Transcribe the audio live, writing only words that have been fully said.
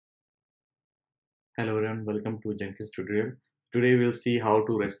Hello everyone, welcome to Jenkins tutorial. Today we'll see how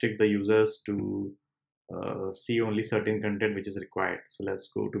to restrict the users to see only certain content which is required. So let's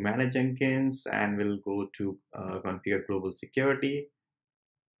go to manage Jenkins and we'll go to configure global security.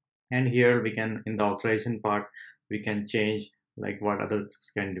 And here we can, in the authorization part, we can change like what others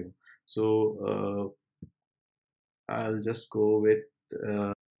can do. So I'll just go with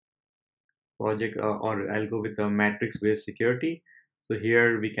project or I'll go with the matrix based security. So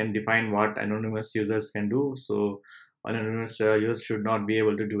here we can define what anonymous users can do. So anonymous users should not be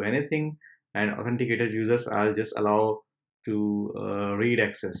able to do anything, and authenticated users I'll just allow to read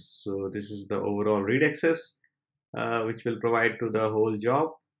access. So this is the overall read access which will provide to the whole job,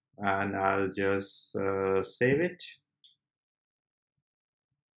 and I'll just save it.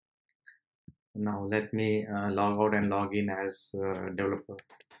 Now let me log out and log in as developer.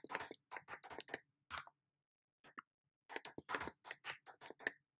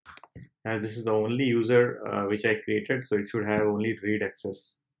 As this is the only user which I created, so it should have only read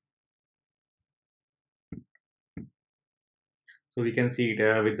access. So we can see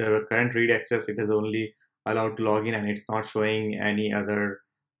it with the current read access, it is only allowed to log in and it's not showing any other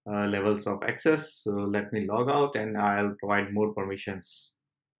levels of access. So let me log out and I'll provide more permissions.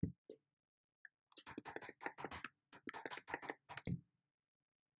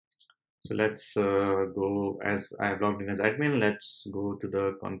 So let's go, as I have logged in as admin, let's go to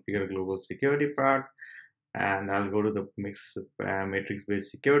the configure global security part, and I'll go to the mix matrix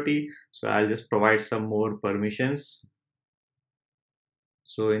based security. So I'll just provide some more permissions.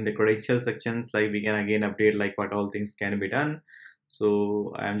 So in the credential sections, like we can again update like what all things can be done.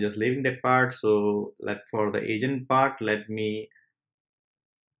 So I'm just leaving that part. So for the agent part, let me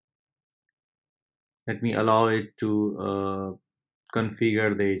allow it to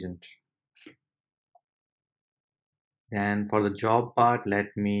configure the agent. And for the job part, let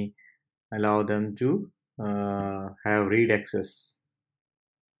me allow them to have read access.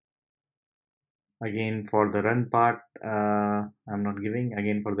 Again for the run part, I'm not giving.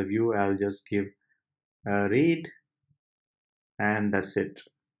 Again for the view, I'll just give read, and that's it.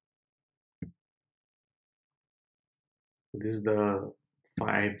 This is the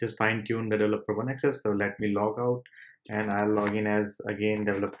I just fine-tuned the developer one access. So let me log out and I'll log in as again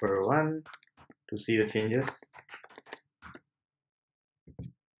developer one to see the changes.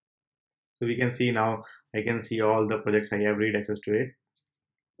 So we can see now, I can see all the projects I have read access to it.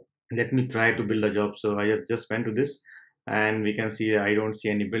 Let me try to build a job. So I have just went to this and we can see I don't see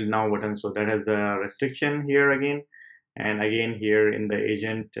any build now button. So that has the restriction here again. And again here in the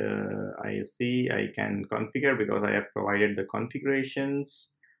agent, I see I can configure because I have provided the configurations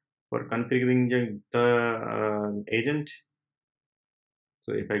for configuring the agent.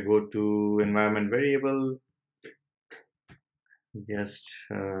 So if I go to environment variable, just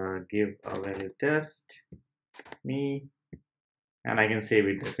give a value test me, and I can save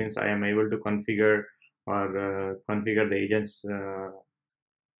it. That means I am able to configure or configure the agents.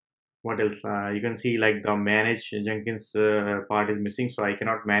 What else? You can see like the manage Jenkins part is missing, so I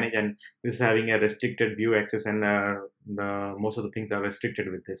cannot manage, and this is having a restricted view access, and the most of the things are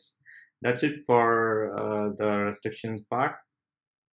restricted with this. That's it for the restrictions part.